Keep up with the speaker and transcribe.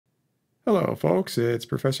Hello, folks. It's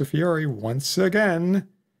Professor Fiore once again.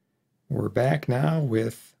 We're back now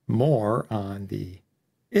with more on the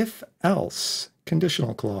if-else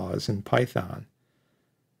conditional clause in Python.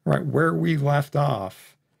 All right, where we left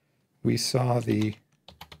off, we saw the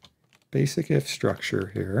basic if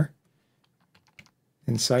structure here.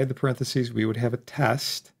 Inside the parentheses, we would have a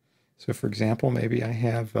test. So, for example, maybe I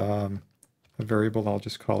have a variable, I'll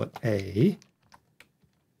just call it A.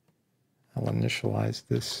 I'll initialize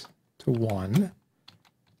this to 1.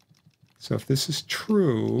 So if this is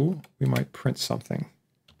true, we might print something.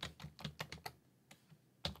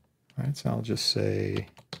 All right, so I'll just say,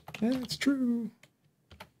 yeah, it's true.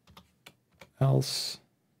 Else.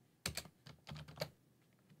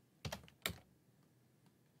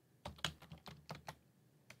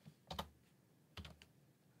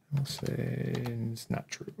 I'll say it's not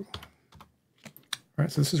true. All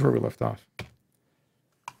right, so this is where we left off.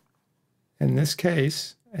 In this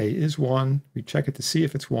case, A is 1. We check it to see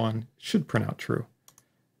if it's 1. It should print out true.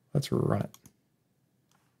 Let's run it.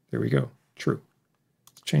 There we go. True.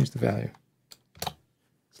 Let's change the value.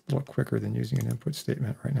 It's a little quicker than using an input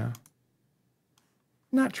statement right now.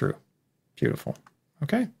 Not true. Beautiful.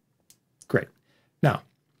 Okay? Great. Now,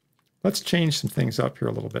 let's change some things up here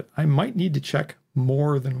a little bit. I might need to check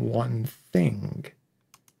more than one thing.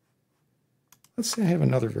 Let's say I have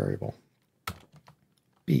another variable,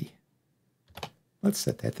 B. Let's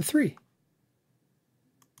set that to 3.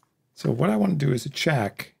 So what I want to do is a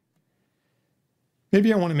check.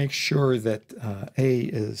 Maybe I want to make sure that A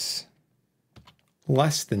is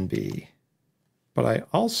less than B, but I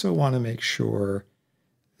also want to make sure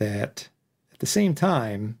that at the same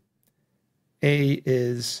time, A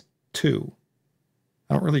is 2.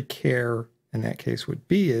 I don't really care in that case what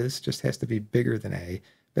B is, just has to be bigger than A,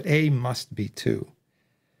 but A must be 2.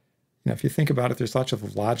 You know, if you think about it, there's lots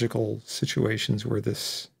of logical situations where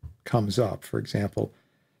this comes up. For example,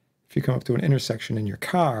 if you come up to an intersection in your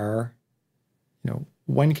car, you know,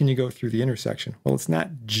 when can you go through the intersection? Well, it's not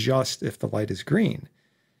just if the light is green.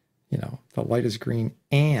 You know, the light is green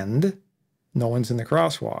and no one's in the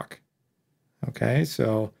crosswalk. Okay,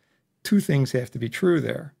 so two things have to be true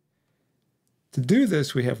there. To do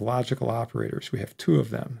this, we have logical operators. We have 2 of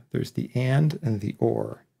them. There's the and the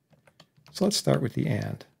or. So let's start with the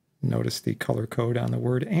and. Notice the color code on the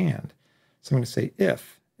word and. So I'm going to say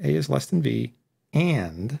if A is less than B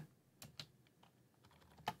and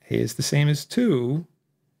A is the same as 2,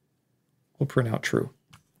 we'll print out true.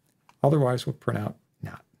 Otherwise, we'll print out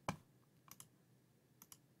not.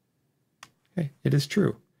 Okay, it is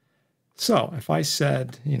true. So if I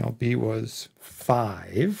said, you know, B was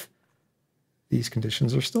 5, these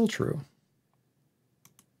conditions are still true.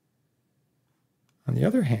 On the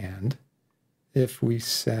other hand, if we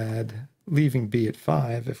said, leaving B at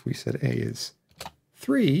 5, if we said A is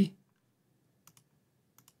 3,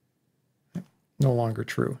 no longer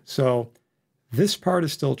true. So this part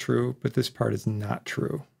is still true, but this part is not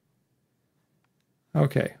true.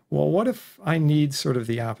 Okay, well, what if I need sort of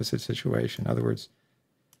the opposite situation? In other words,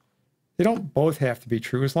 they don't both have to be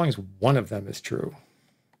true as long as one of them is true.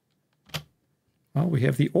 Well, we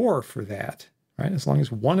have the or for that, right? As long as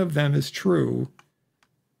one of them is true,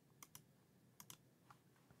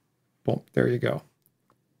 boom, there you go.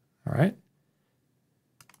 All right.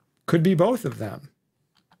 Could be both of them.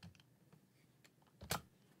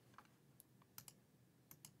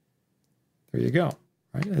 There you go.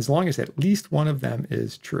 Right? As long as at least one of them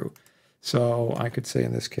is true. So I could say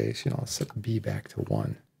in this case, you know, I'll set B back to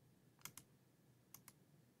 1.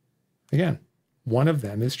 Again, one of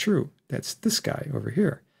them is true. That's this guy over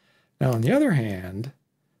here. Now, on the other hand,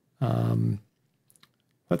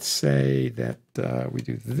 let's say that we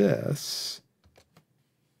do this.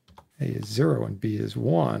 A is 0 and B is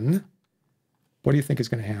 1. What do you think is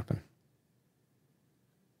going to happen?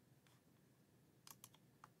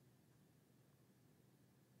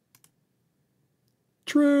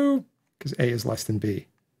 True, because A is less than B.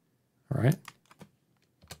 All right.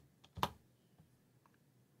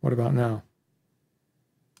 What about now?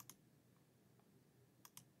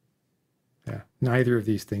 Yeah, neither of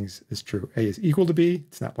these things is true. A is equal to B,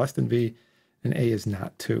 it's not less than B, and A is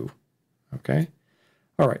not 2. Okay?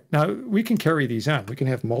 All right, now we can carry these on. We can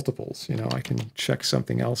have multiples. You know, I can check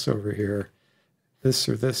something else over here. This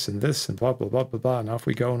or this and this and blah, blah, blah, blah, blah. Now if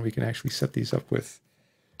we go and we can actually set these up with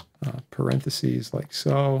parentheses like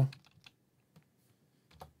so.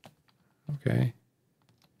 Okay.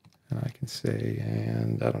 And I can say,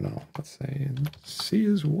 and I don't know, let's say C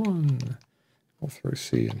is 1. We'll throw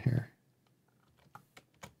C in here.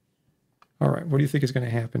 All right, what do you think is going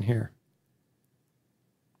to happen here?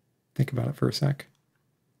 Think about it for a sec.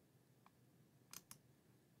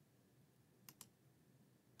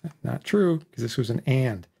 Not true, because this was an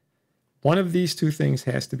and. One of these two things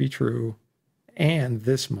has to be true, and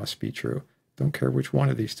this must be true. Don't care which one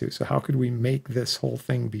of these two. So how could we make this whole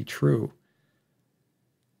thing be true?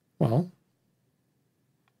 Well,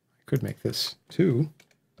 I could make this 2.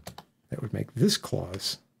 That would make this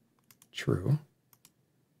clause true.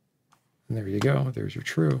 And there you go. There's your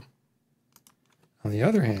true. On the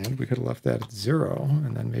other hand, we could have left that at 0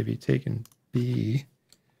 and then maybe taken B.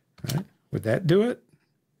 Right? Would that do it?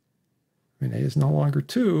 I mean, A is no longer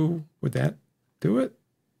 2. Would that do it?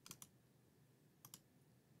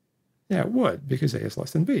 Yeah, it would, because A is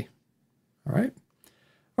less than B. All right?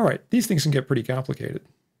 All right, these things can get pretty complicated.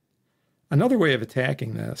 Another way of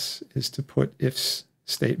attacking this is to put if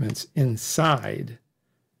statements inside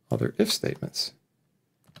other if statements.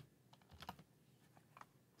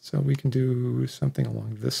 So we can do something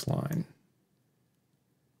along this line.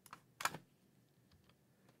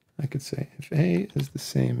 I could say if A is the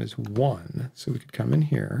same as 1, so we could come in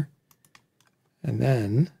here and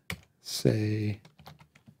then say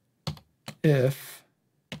if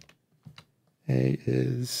A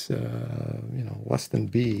is less than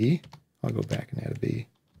B, I'll go back and add a B.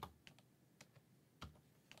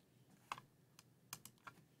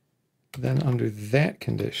 Then under that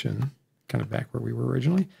condition, kind of back where we were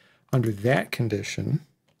originally, under that condition,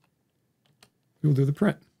 we will do the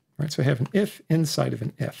print. Right? So I have an if inside of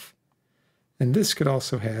an if. And this could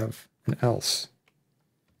also have an else.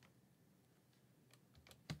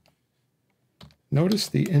 Notice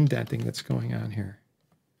the indenting that's going on here.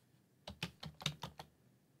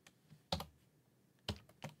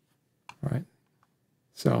 All right.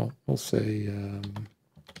 So we'll say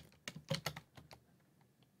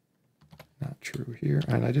not true here.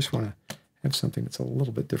 And I just want to have something that's a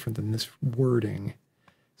little bit different than this wording.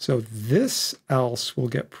 So this else will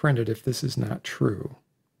get printed if this is not true.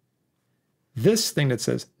 This thing that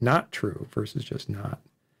says not true versus just not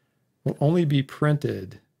will only be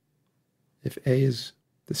printed if A is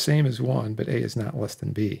the same as 1, but A is not less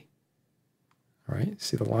than B. All right,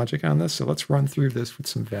 see the logic on this? So let's run through this with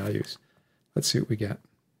some values. Let's see what we get.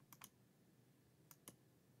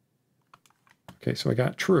 Okay, so I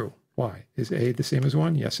got true. Why? Is A the same as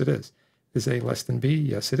 1? Yes, it is. Is A less than B?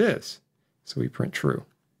 Yes, it is. So we print true.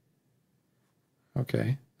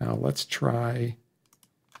 Okay, now let's try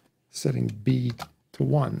setting B to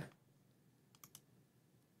 1.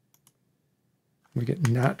 We get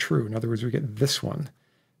not true. In other words, we get this one.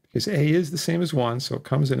 Because A is the same as 1, so it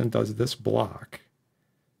comes in and does this block.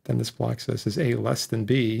 Then this block says, is A less than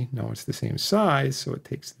B? No, it's the same size, so it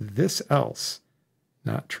takes this else,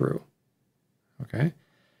 not true. Okay?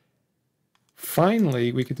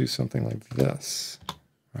 Finally, we could do something like this.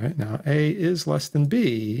 All right, now A is less than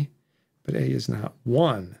B, but A is not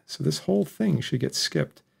 1. So this whole thing should get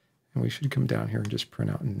skipped, and we should come down here and just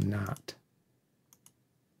print out not.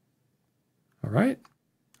 All right?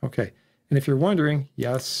 Okay, and if you're wondering,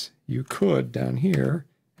 yes, you could down here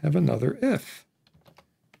have another if.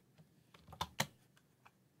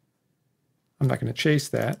 I'm not going to chase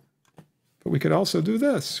that, but we could also do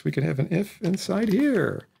this. We could have an if inside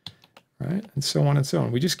here, right? And so on and so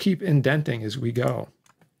on. We just keep indenting as we go,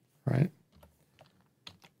 right?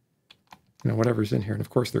 You know, whatever's in here. And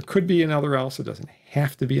of course, there could be another else. It doesn't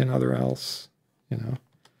have to be another else, you know.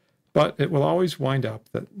 But it will always wind up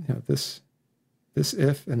that, you know, this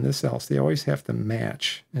if and this else, they always have to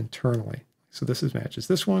match internally. So this matches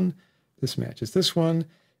this one. This matches this one.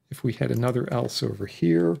 If we had another else over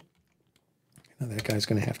here, now that guy's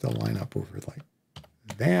going to have to line up over like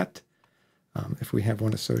that. If we have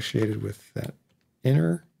one associated with that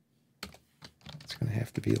inner, it's going to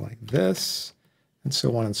have to be like this, and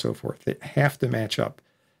so on and so forth. They have to match up.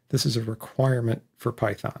 This is a requirement for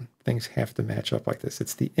Python. Things have to match up like this.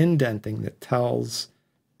 It's the indenting that tells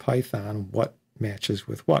Python what matches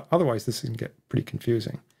with what. Otherwise, this can get pretty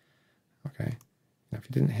confusing. Okay. Now, if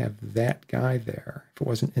you didn't have that guy there, if it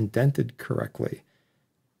wasn't indented correctly,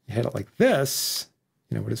 you had it like this,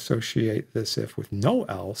 you know, would associate this if with no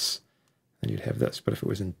else, then you'd have this. But if it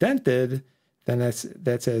was indented, then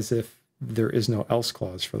that's as if there is no else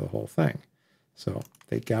clause for the whole thing. So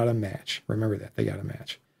they got to match. Remember that. They got to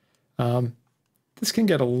match. This can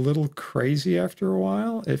get a little crazy after a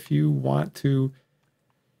while if you want to,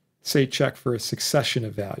 say, check for a succession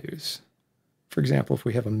of values. For example, if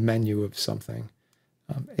we have a menu of something,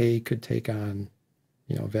 A could take on,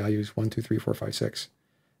 you know, values 1, 2, 3, 4, 5, 6.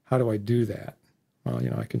 How do I do that? Well, you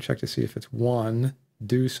know, I can check to see if it's 1,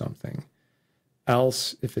 do something.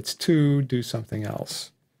 Else, if it's 2, do something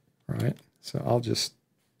else. Right? So I'll just,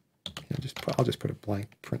 you know, I'll just put a blank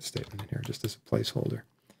print statement in here just as a placeholder,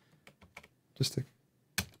 just to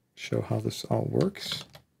show how this all works.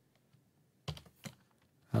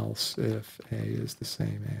 else if A is the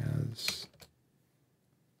same as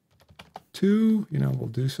 2, we'll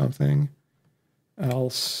do something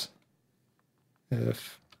else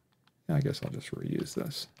if, I guess I'll just reuse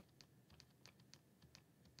this.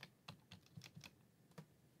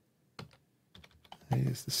 A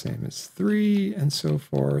is the same as 3, and so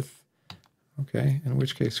forth. Okay, in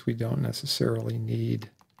which case we don't necessarily need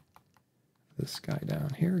this guy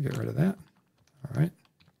down here. Get rid of that. All right.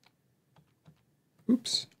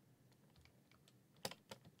 Oops.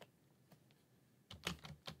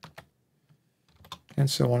 And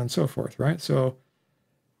so on and so forth, right? So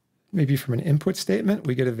maybe from an input statement,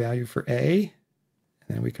 we get a value for A,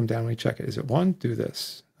 and then we come down and we check it. Is it 1? Do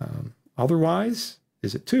this. Otherwise,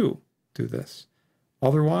 is it 2? Do this.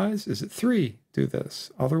 Otherwise, is it 3? Do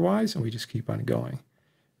this. Otherwise, and we just keep on going,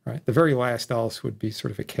 right? The very last else would be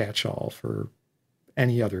sort of a catch-all for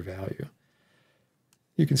any other value.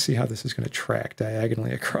 You can see how this is going to track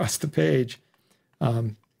diagonally across the page.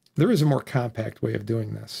 There is a more compact way of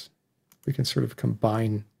doing this. We can sort of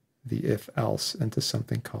combine the if-else into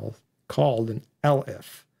something called an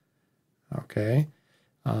elif. Okay?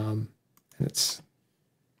 And it's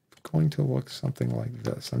going to look something like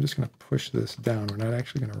this. I'm just going to push this down. We're not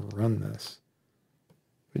actually going to run this.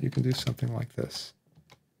 But you can do something like this.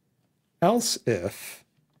 Else if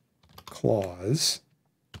clause,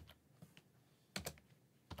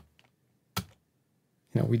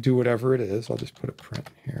 we do whatever it is. I'll just put a print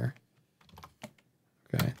here.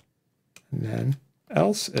 Okay. And then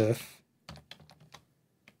else if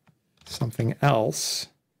something else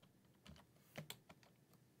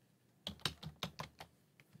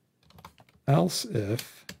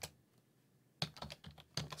if,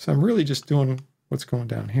 so I'm really just doing what's going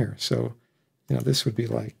down here. So, this would be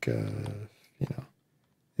like,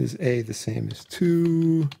 is A the same as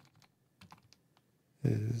 2?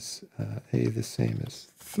 Is A the same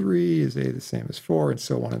as 3? Is A the same as 4? And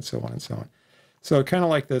so on and so on and so on. So kind of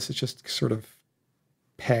like this, it just sort of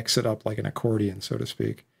packs it up like an accordion, so to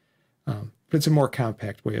speak. But it's a more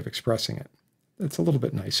compact way of expressing it. It's a little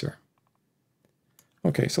bit nicer.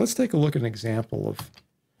 Okay, so let's take a look at an example of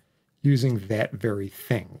using that very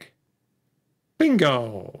thing.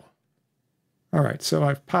 Bingo! All right, so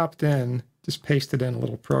I've popped in, just pasted in a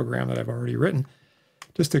little program that I've already written,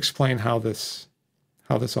 just to explain how this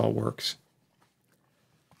all works.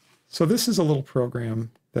 So this is a little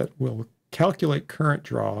program that will calculate current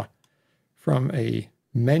draw from a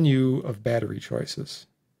menu of battery choices.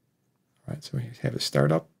 All right, so we have a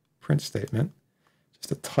startup print statement,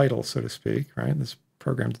 just a title, so to speak, right? This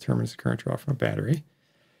program determines the current draw from a battery.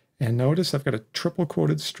 And notice I've got a triple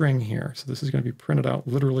quoted string here. So this is going to be printed out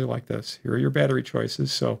literally like this. Here are your battery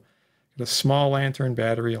choices. So got a small lantern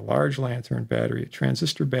battery, a large lantern battery, a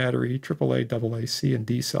transistor battery, AAA, AA, C, and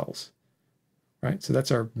D cells. Right? So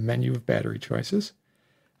that's our menu of battery choices.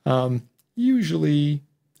 Usually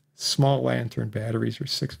small lantern batteries are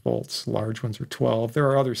 6 volts, large ones are 12. There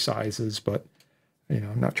are other sizes, but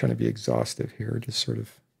I'm not trying to be exhaustive here. Just sort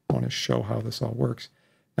of want to show how this all works.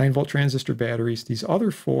 9-volt transistor batteries. These other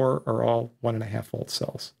 4 are all 1.5-volt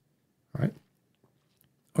cells. All right.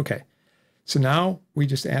 Okay. So now we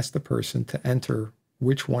just ask the person to enter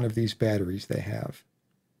which one of these batteries they have.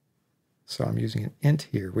 So I'm using an int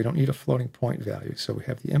here. We don't need a floating point value. So we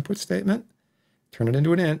have the input statement, turn it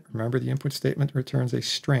into an int. Remember, the input statement returns a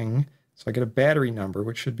string. So I get a battery number,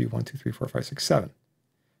 which should be 1, 2, 3, 4, 5, 6, 7.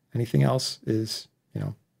 Anything else is,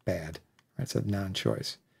 bad. That's a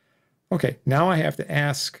non-choice. Okay, now I have to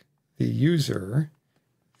ask the user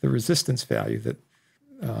the resistance value that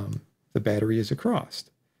the battery is across.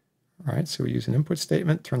 All right, so we use an input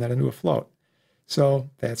statement, turn that into a float. So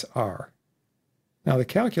that's R. Now the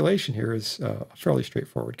calculation here is a fairly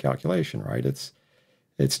straightforward calculation, right?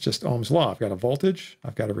 It's just Ohm's law. I've got a voltage,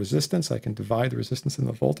 I've got a resistance, I can divide the resistance and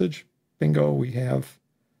the voltage. Bingo, we have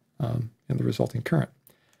the resulting current.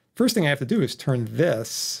 First thing I have to do is turn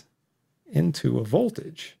this into a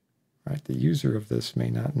voltage, right? The user of this may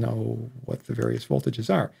not know what the various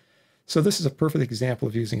voltages are. So this is a perfect example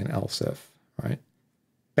of using an else if, right?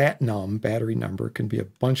 BAT_num, battery number, can be a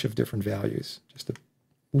bunch of different values, just a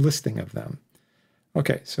listing of them.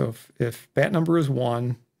 Okay, so if BAT number is 1,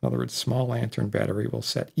 in other words, small lantern battery, we'll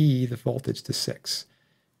set E, the voltage, to 6.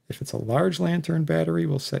 If it's a large lantern battery,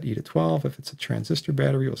 we'll set E to 12. If it's a transistor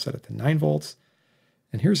battery, we'll set it to 9 volts.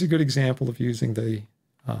 And here's a good example of using the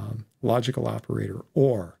logical operator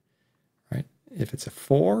OR, right? If it's a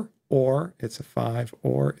 4, or it's a 5,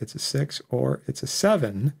 or it's a 6, or it's a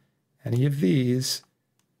 7, any of these,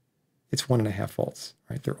 it's 1.5 volts,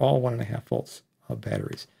 right? They're all 1.5 volts of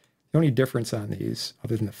batteries. The only difference on these,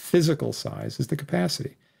 other than the physical size, is the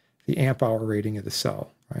capacity. the amp hour rating of the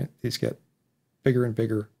cell, right? These get bigger and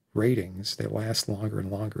bigger ratings. They last longer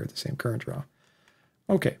and longer at the same current draw.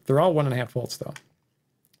 Okay, they're all 1.5 volts though.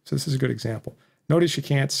 So this is a good example. Notice you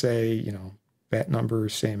can't say, you know, that number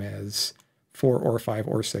is same as 4 or 5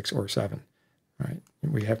 or 6 or 7, right?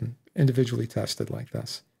 We haven't individually tested like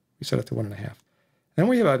this. We set it to 1.5. Then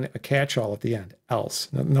we have a catch-all at the end, else.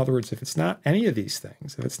 In other words, if it's not any of these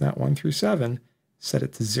things, if it's not 1 through 7, set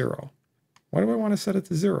it to 0. Why do I want to set it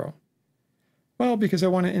to 0? Well, because I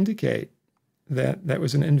want to indicate that that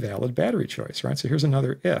was an invalid battery choice, right? So here's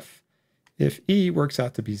another if. If E works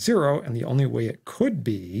out to be 0, and the only way it could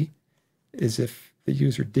be is if the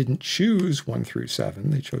user didn't choose 1 through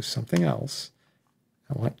 7, they chose something else.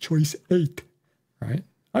 I want choice 8, right?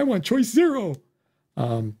 I want choice 0.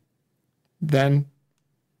 Then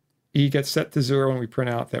E gets set to 0 and we print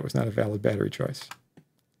out that was not a valid battery choice.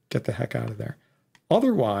 Get the heck out of there.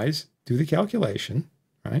 Otherwise, do the calculation,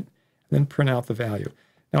 right? Then print out the value.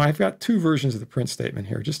 Now I've got two versions of the print statement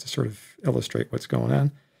here just to sort of illustrate what's going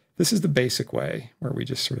on. This is the basic way where we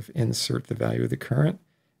just sort of insert the value of the current.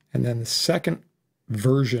 And then the second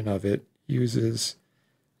version of it uses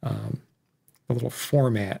a little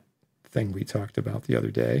format thing we talked about the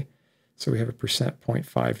other day. So we have a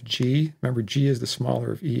 %.5 G. Remember, G is the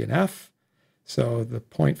smaller of E and F. So the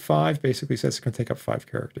 0.5 basically says it's going to take up 5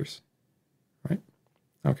 characters, right?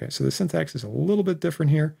 Okay, so the syntax is a little bit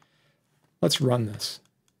different here. Let's run this.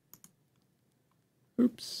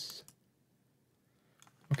 Oops.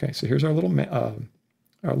 Okay, so here's our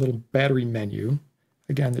little battery menu.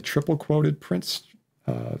 Again, the triple quoted print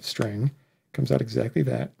string comes out exactly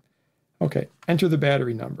that. Okay, enter the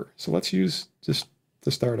battery number. So let's use just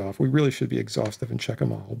to start off. We really should be exhaustive and check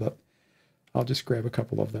them all, but I'll just grab a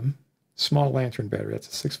couple of them. Small lantern battery, that's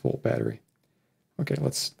a 6-volt battery. Okay,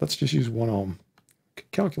 let's just use 1 ohm.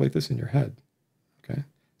 Calculate this in your head. Okay,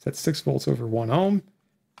 so that's 6 volts over 1 ohm.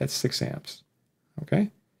 That's 6 amps. Okay,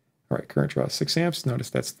 all right, current draw 6 amps. Notice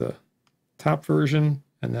that's the top version,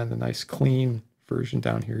 and then the nice clean version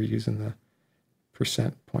down here using the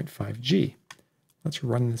 %.5 G. Let's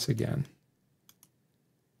run this again.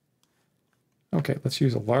 Okay, let's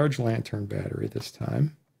use a large lantern battery this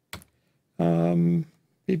time.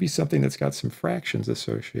 Maybe something that's got some fractions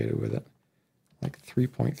associated with it, like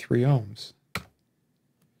 3.3 ohms.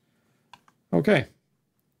 Okay,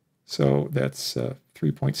 so that's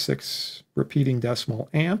 3.6 repeating decimal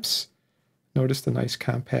amps. Notice the nice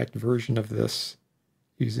compact version of this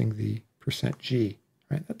using the %G,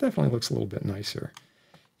 right? That definitely looks a little bit nicer.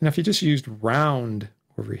 And if you just used round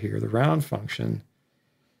over here, the round function,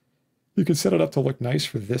 you could set it up to look nice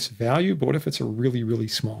for this value, but what if it's a really, really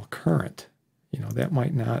small current? You know, that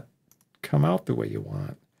might not come out the way you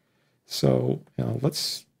want. So, you know,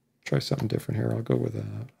 let's try something different here. I'll go with a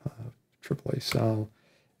AAA cell,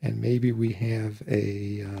 and maybe we have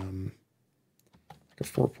a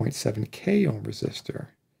 4.7 K ohm resistor,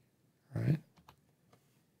 right?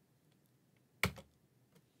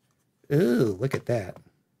 Ooh, look at that,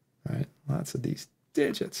 right? Lots of these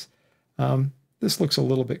digits. This looks a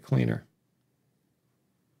little bit cleaner.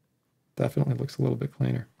 Definitely looks a little bit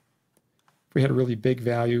cleaner. If we had a really big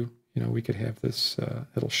value, you know, we could have this,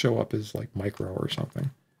 it'll show up as like micro or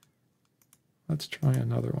something. Let's try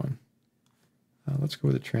another one. Let's go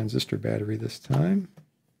with a transistor battery this time.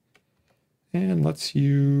 And let's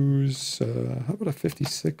use, how about a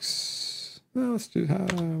 56? Well, let's do,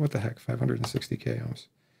 what the heck, 560 K ohms,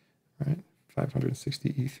 right?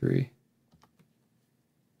 560 E3.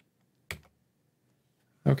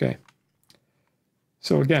 Okay.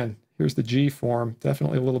 So again, here's the G form,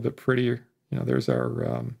 definitely a little bit prettier. You know, there's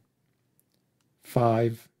our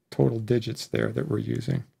 5 total digits there that we're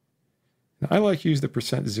using. Now, I like to use the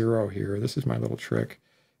 %0 here. This is my little trick,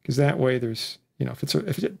 because that way there's, you know, if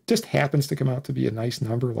it just happens to come out to be a nice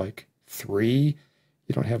number like 3,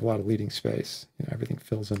 you don't have a lot of leading space. You know, everything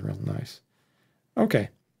fills in real nice. Okay.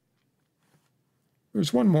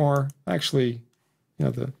 There's one more. Actually, you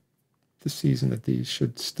know, the season that these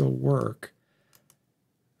should still work.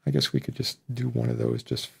 I guess we could just do one of those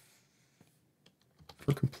just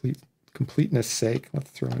for completeness sake. Let's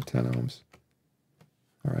throw in 10 ohms.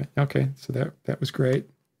 All right. Okay. So that was great.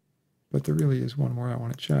 But there really is one more I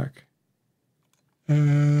want to check.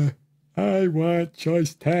 I want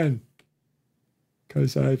choice 10.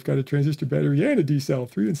 Because I've got a transistor battery and a D cell.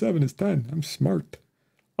 3 and 7 is 10. I'm smart.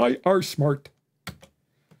 I are smart.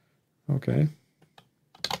 Okay.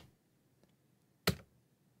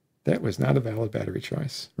 That was not a valid battery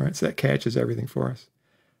choice, right? So that catches everything for us.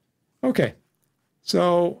 Okay.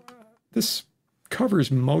 So this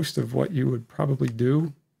covers most of what you would probably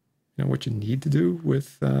do, you know, what you need to do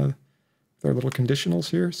with with our little conditionals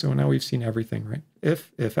here. So now we've seen everything, right?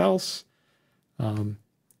 If else,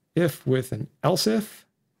 if with an else if,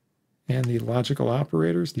 and the logical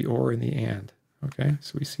operators, the or and the and. Okay,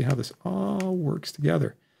 so we see how this all works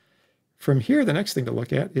together. From here, the next thing to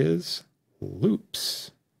look at is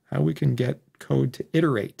loops, how we can get code to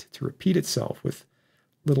iterate, to repeat itself with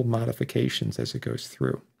little modifications as it goes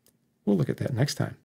through. We'll look at that next time.